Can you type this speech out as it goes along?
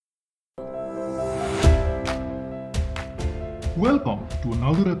Welcome to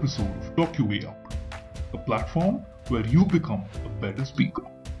another episode of Talk Your Way Up, a platform where you become a better speaker.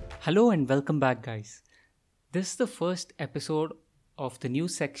 Hello and welcome back, guys. This is the first episode of the new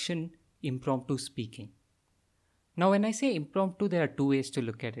section Impromptu Speaking. Now, when I say impromptu, there are two ways to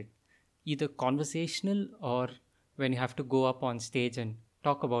look at it, either conversational or when you have to go up on stage and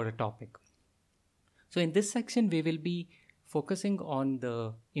talk about a topic. So, in this section, we will be focusing on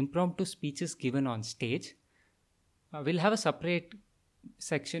the impromptu speeches given on stage. We'll have a separate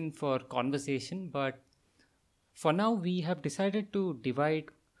section for conversation, but for now, we have decided to divide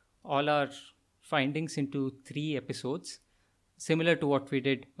all our findings into three episodes, similar to what we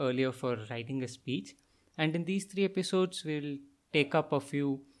did earlier for writing a speech. And in these three episodes, we'll take up a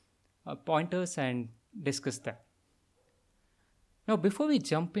few pointers and discuss them. Now, before we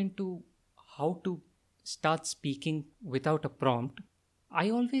jump into how to start speaking without a prompt, I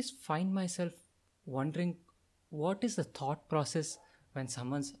always find myself wondering what is the thought process when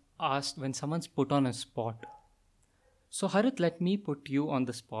someone's put on a spot. So Harit, let me put you on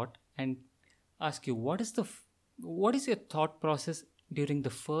the spot and ask you what is your thought process during the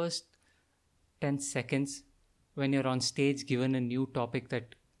first 10 seconds when you're on stage given a new topic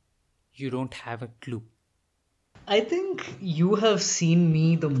that you don't have a clue? I think you have seen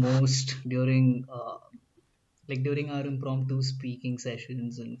me the most during our impromptu speaking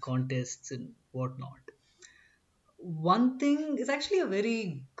sessions and contests and whatnot. One thing is actually a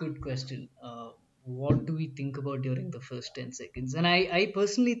very good question. What do we think about during the first 10 seconds? And I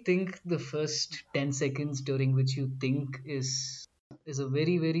personally think the first 10 seconds during which you think is a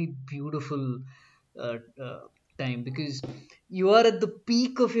very, very beautiful uh, uh, time because you are at the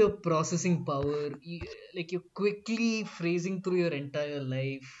peak of your processing power. Like you're quickly phrasing through your entire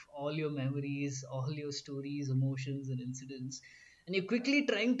life, all your memories, all your stories, emotions, and incidents, and you're quickly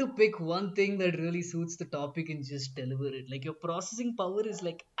trying to pick one thing that really suits the topic and just deliver it. Like your processing power is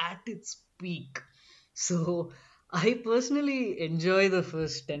like at its peak. So I personally enjoy the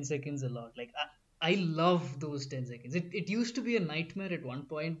first 10 seconds a lot. I love those 10 seconds. It used to be a nightmare at one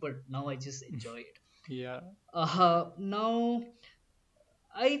point, but now I just enjoy it. Yeah. Now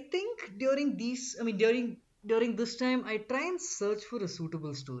I think during this time, I try and search for a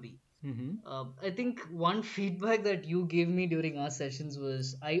suitable story. Mm-hmm. I think one feedback that you gave me during our sessions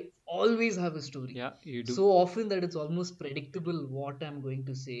was I always have a story. Yeah, you do. So often that it's almost predictable what I'm going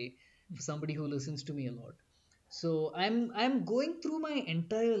to say for somebody who listens to me a lot. So I'm going through my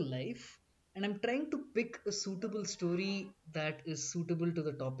entire life and I'm trying to pick a suitable story that is suitable to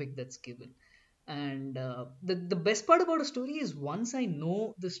the topic that's given. And the best part about a story is once I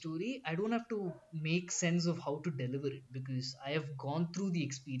know the story, I don't have to make sense of how to deliver it because I have gone through the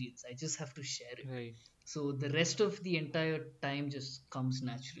experience. I just have to share it. Right. So the rest of the entire time just comes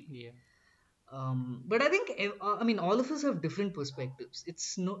naturally. Yeah. But I think all of us have different perspectives.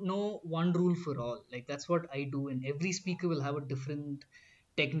 It's no one rule for all. Like that's what I do, and every speaker will have a different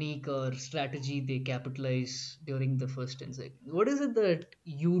technique or strategy they capitalize during the first 10 seconds. What is it that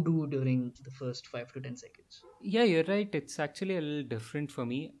you do during the first 5 to 10 seconds? Yeah, you're right. It's actually a little different for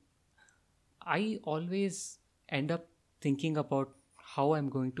me. I always end up thinking about how I'm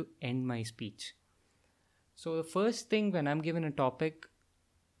going to end my speech. So, the first thing when I'm given a topic,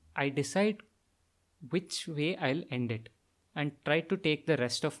 I decide which way I'll end it and try to take the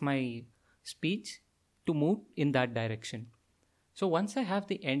rest of my speech to move in that direction. So, once I have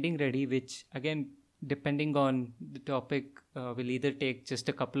the ending ready, which again, depending on the topic, will either take just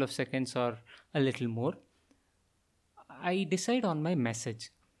a couple of seconds or a little more, I decide on my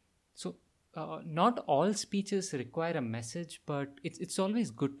message. So, not all speeches require a message, but it's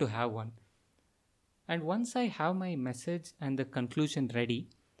always good to have one. And once I have my message and the conclusion ready,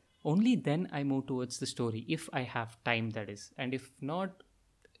 only then I move towards the story, if I have time, that is. And if not,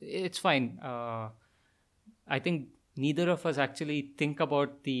 it's fine. I think neither of us actually think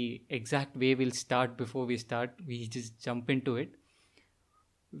about the exact way we'll start before we start. We just jump into it,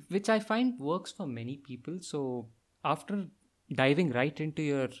 which I find works for many people. So, after diving right into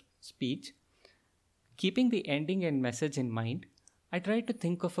your speech, keeping the ending and message in mind, I try to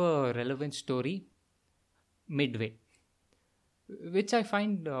think of a relevant story midway, which I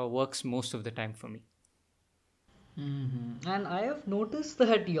find works most of the time for me. And I have noticed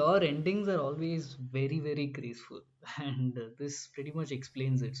that your endings are always very, very graceful, and this pretty much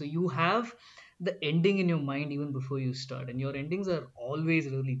explains it. So you have the ending in your mind even before you start, and your endings are always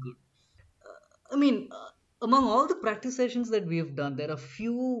really good. I mean, among all the practice sessions that we have done, there are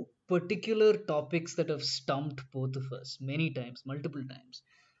few particular topics that have stumped both of us many times, multiple times.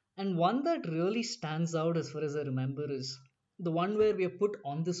 And one that really stands out, as far as I remember, is the one where we are put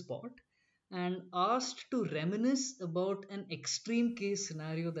on the spot and asked to reminisce about an extreme case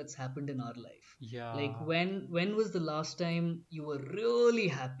scenario that's happened in our life. Like Yeah. when was the last time you were really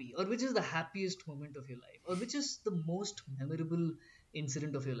happy, or which is the happiest moment of your life, or which is the most memorable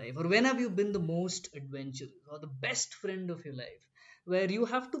incident of your life, or when have you been the most adventurous or the best friend of your life, where you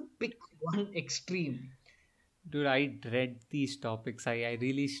have to pick one extreme. Dude, I dread these topics. I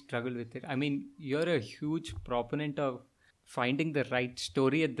really struggle with it. I mean, you're a huge proponent of finding the right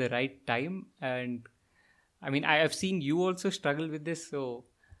story at the right time. And I mean, I have seen you also struggle with this. So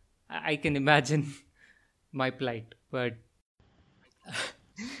I can imagine my plight. But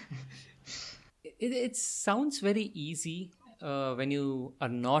it sounds very easy when you are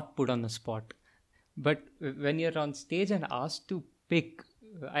not put on the spot. But when you're on stage and asked to pick,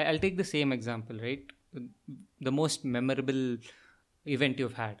 I'll take the same example, right? The most memorable event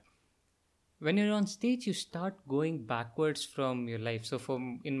you've had. When you're on stage, you start going backwards from your life. So,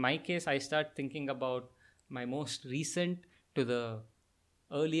 in my case, I start thinking about my most recent to the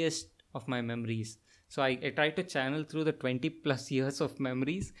earliest of my memories. So, I try to channel through the 20 plus years of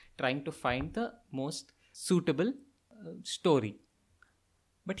memories, trying to find the most suitable story.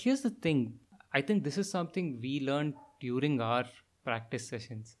 But here's the thing, I think this is something we learned during our practice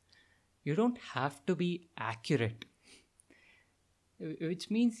sessions. You don't have to be accurate, which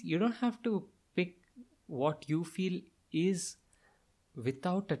means you don't have to pick what you feel is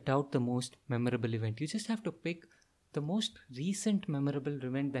without a doubt the most memorable event. You just have to pick the most recent memorable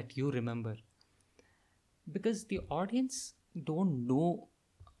event that you remember, because the audience don't know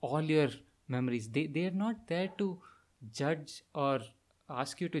all your memories. They're not there to judge or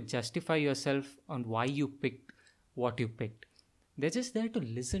ask you to justify yourself on why you picked what you picked. They're just there to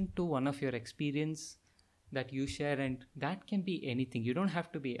listen to one of your experience that you share, and that can be anything. You don't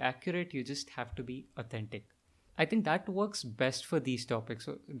have to be accurate, you just have to be authentic. I think that works best for these topics.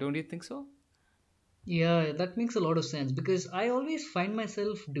 So don't you think so? Yeah, that makes a lot of sense because I always find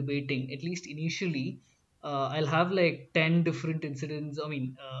myself debating, at least initially. I'll have like 10 different incidents, I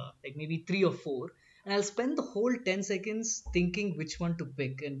mean, like maybe three or four, and I'll spend the whole 10 seconds thinking which one to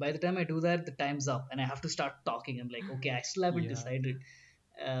pick. And by the time I do that, the time's up and I have to start talking. I'm like, okay, I still haven't Yeah. decided.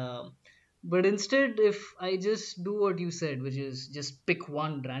 Um, but instead, if I just do what you said, which is just pick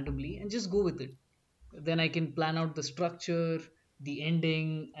one randomly and just go with it, then I can plan out the structure, the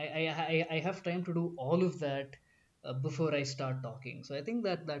ending. I have time to do all of that before I start talking. So I think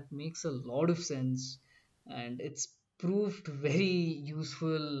that that makes a lot of sense, and it's proved very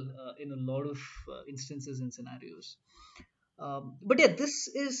useful in a lot of instances and scenarios. But yeah, this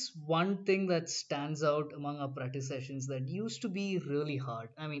is one thing that stands out among our practice sessions that used to be really hard.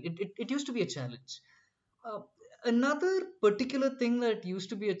 I mean, it used to be a challenge. uh, Another particular thing that used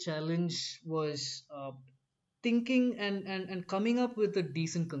to be a challenge was thinking and coming up with a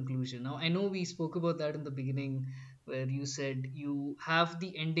decent conclusion. Now, I know we spoke about that in the beginning, where you said you have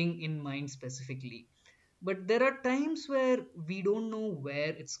the ending in mind specifically. But there are times where we don't know where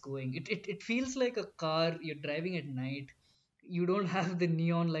it's going. It feels like a car, you're driving at night, you don't have the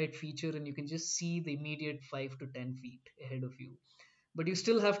neon light feature, and you can just see the immediate 5 to 10 feet ahead of you, but you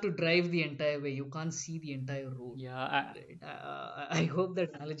still have to drive the entire way. You can't see the entire road, Yeah, right? I hope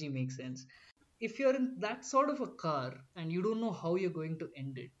that analogy makes sense. If you're in that sort of a car and you don't know how you're going to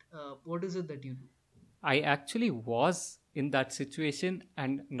end it, what is it that you do? I actually was in that situation,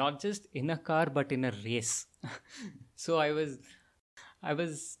 and not just in a car but in a race. So I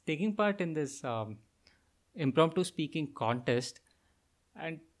was taking part in this impromptu speaking contest,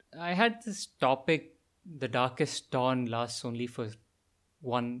 and I had this topic: the darkest dawn lasts only for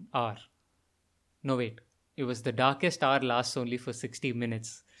 1 hour. No, wait, it was the darkest hour lasts only for 60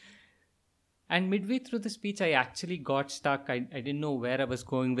 minutes. And midway through the speech, I actually got stuck. I didn't know where I was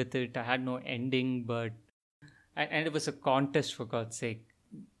going with it. I had no ending, but and it was a contest, for God's sake.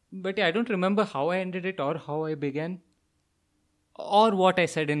 But yeah, I don't remember how I ended it or how I began or what I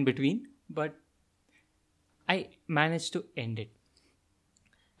said in between, but I managed to end it.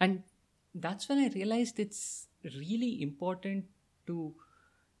 And that's when I realized it's really important to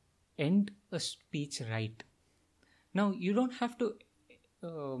end a speech right. Now, you don't have to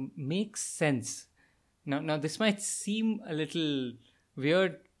make sense. Now, this might seem a little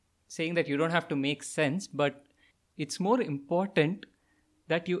weird saying that you don't have to make sense, but it's more important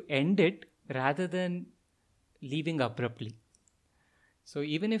that you end it rather than leaving abruptly. So,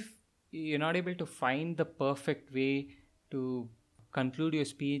 even if you're not able to find the perfect way to conclude your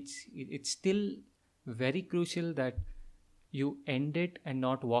speech, it's still very crucial that you end it and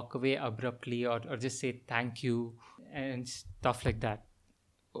not walk away abruptly, or just say thank you and stuff like that.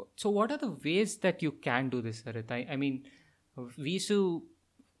 So, what are the ways that you can do this, Harit? I mean, we used to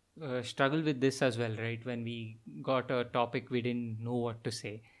struggle with this as well, right? When we got a topic, we didn't know what to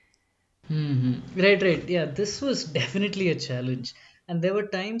say. Right, right. Yeah, this was definitely a challenge. And there were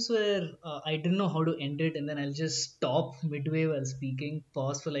times where I didn't know how to end it, and then I'll just stop midway while speaking,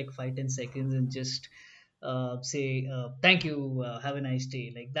 pause for like 5-10 seconds, and just say, "Thank you, have a nice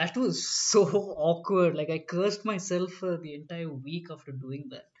day." Like that was so awkward. Like I cursed myself for the entire week after doing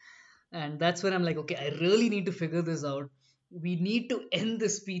that. And that's when I'm like, okay, I really need to figure this out. We need to end the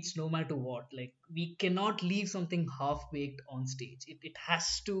speech no matter what. Like we cannot leave something half baked on stage. It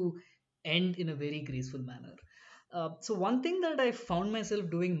has to end in a very graceful manner. So one thing that I found myself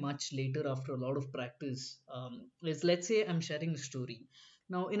doing much later after a lot of practice is, let's say I'm sharing a story.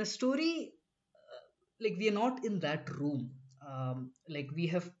 Now in a story, like we are not in that room. Like we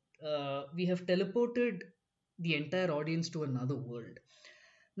have teleported the entire audience to another world.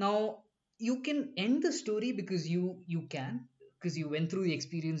 Now you can end the story because you went through the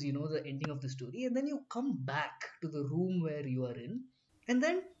experience, you know the ending of the story, and then you come back to the room where you are in, and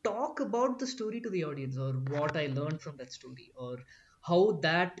then talk about the story to the audience, or what I learned from that story, or how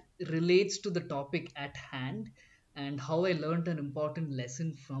that relates to the topic at hand, and how I learned an important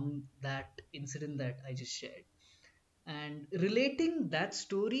lesson from that incident that I just shared, and relating that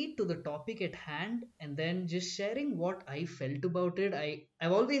story to the topic at hand, and then just sharing what I felt about it.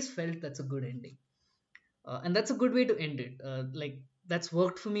 I've always felt that's a good ending, and that's a good way to end it. Like that's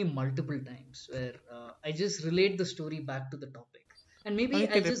worked for me multiple times, where I just relate the story back to the topic, and Or maybe you I'll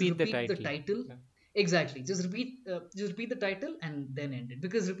can just repeat the repeat the title. title. Yeah. Exactly, just repeat the title and then end it,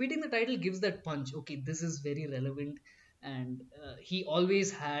 because repeating the title gives that punch. Okay, this is very relevant, and he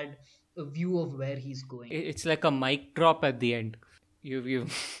always had a view of where he's going. It's like a mic drop at the end.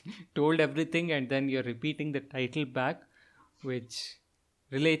 You've told everything, and then you're repeating the title back, which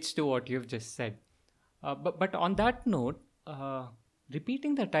relates to what you've just said. But on that note,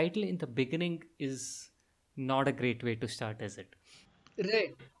 repeating the title in the beginning is not a great way to start, is it?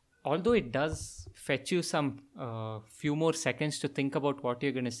 Right. Although it does fetch you some few more seconds to think about what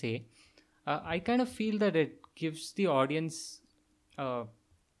you're going to say, I kind of feel that it gives the audience uh,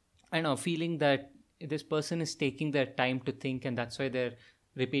 I know feeling that this person is taking their time to think, and that's why they're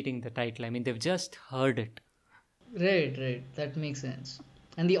repeating the title. I mean, they've just heard it. Right, right. That makes sense.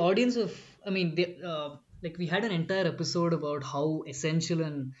 And the audience of, I mean, like we had an entire episode about how essential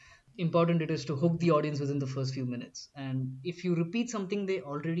and important it is to hook the audience within the first few minutes. And if you repeat something they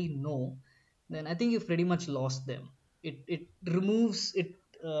already know, then I think you've pretty much lost them. It removes it.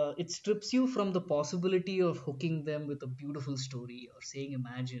 It strips you from the possibility of hooking them with a beautiful story or saying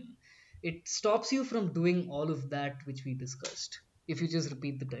imagine. It stops you from doing all of that which we discussed if you just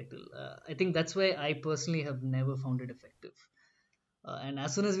repeat the title. I think that's why I personally have never found it effective. And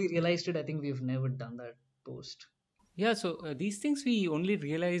as soon as we realized it, I think we've never done that post. Yeah, so these things we only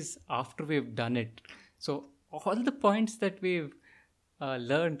realize after we've done it. So all the points that we've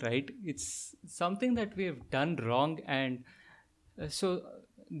learned, right? It's something that we've done wrong, and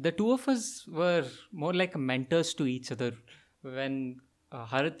the two of us were more like mentors to each other. When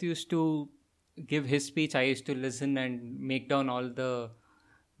Harit used to give his speech, I used to listen and make down all the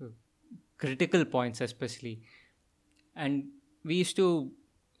uh, critical points, especially, and we used to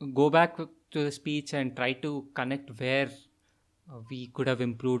go back to the speech and try to connect where we could have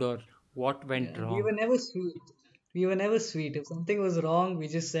improved or what went Yeah, we were wrong. never sweet. We were never sweet. If something was wrong, we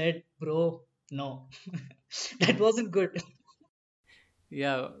just said, "Bro, no, that wasn't good."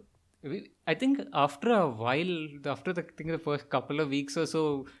 Yeah, I think after a while, after the, I think the first couple of weeks or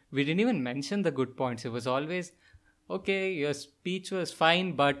so, we didn't even mention the good points. It was always, okay, your speech was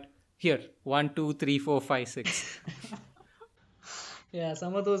fine, but here, one, two, three, four, five, six. Yeah,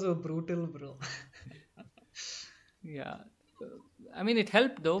 some of those were brutal, bro. Yeah. Uh, I mean, it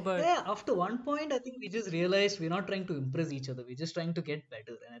helped though, but Yeah, after one point, I think we just realized we're not trying to impress each other. We're just trying to get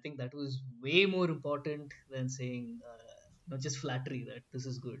better. And I think that was way more important than saying, just flattery that this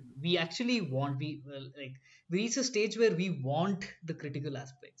is good. We actually want, we reach a stage where we want the critical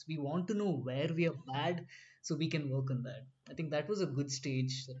aspects. We want to know where we are bad so we can work on that. I think that was a good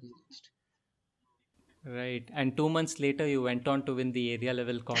stage that we reached. right. And 2 months later, you went on to win the area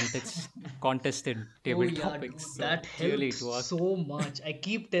level contest in Oh table yeah, topics. dude, So that clearly, helped it worked. so much. I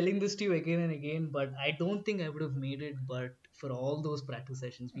keep telling this to you again and again, but I don't think I would have made it. But for all those practice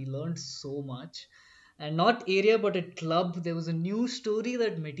sessions, we learned so much. And not area, but at club, there was a new story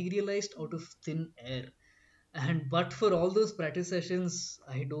that materialized out of thin air. And but for all those practice sessions,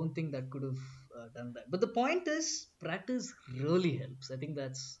 I don't think that could have done that. But the point is, practice really helps. I think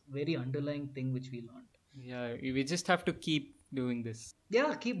that's very underlying thing which we learned. Yeah, we just have to keep doing this.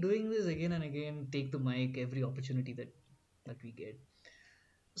 Yeah, keep doing this again and again. Take the mic every opportunity that we get.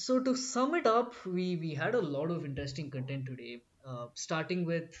 So to sum it up, we had a lot of interesting content today. Starting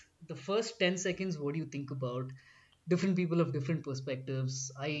with the first 10 seconds, what do you think about? Different people have different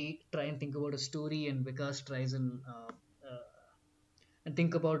perspectives. I try and think about a story, and Vikas tries uh, and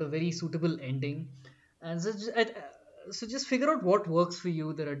think about a very suitable ending. And so just figure out what works for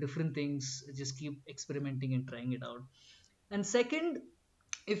you. There are different things. Just keep experimenting and trying it out. And second,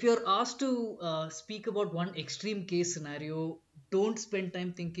 if you're asked to speak about one extreme case scenario, don't spend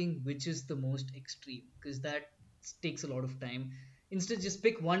time thinking which is the most extreme, because that takes a lot of time. Instead, just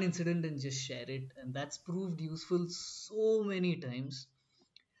pick one incident and just share it, and that's proved useful so many times.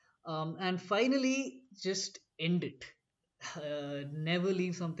 And finally, just end it. Never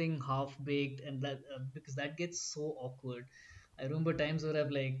leave something half baked, and that because that gets so awkward. I remember times where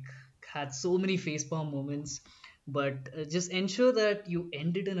I've like had so many facepalm moments, but just ensure that you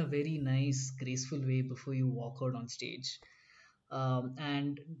end it in a very nice, graceful way before you walk out on stage.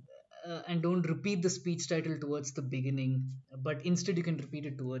 And don't repeat the speech title towards the beginning, but instead you can repeat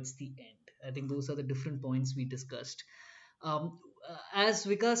it towards the end. I think those are the different points we discussed. As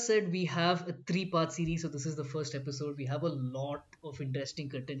Vikas said, we have a three-part series, so this is the first episode. We have a lot of interesting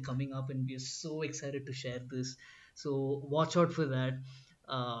content coming up, and we are so excited to share this. So watch out for that.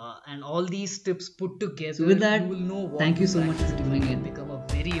 And all these tips put together, So with that, you will know what thank you to so much practice for if tuning you can in. become a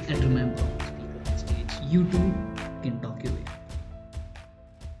very And effective remember, speaker on stage. you too can talk your way.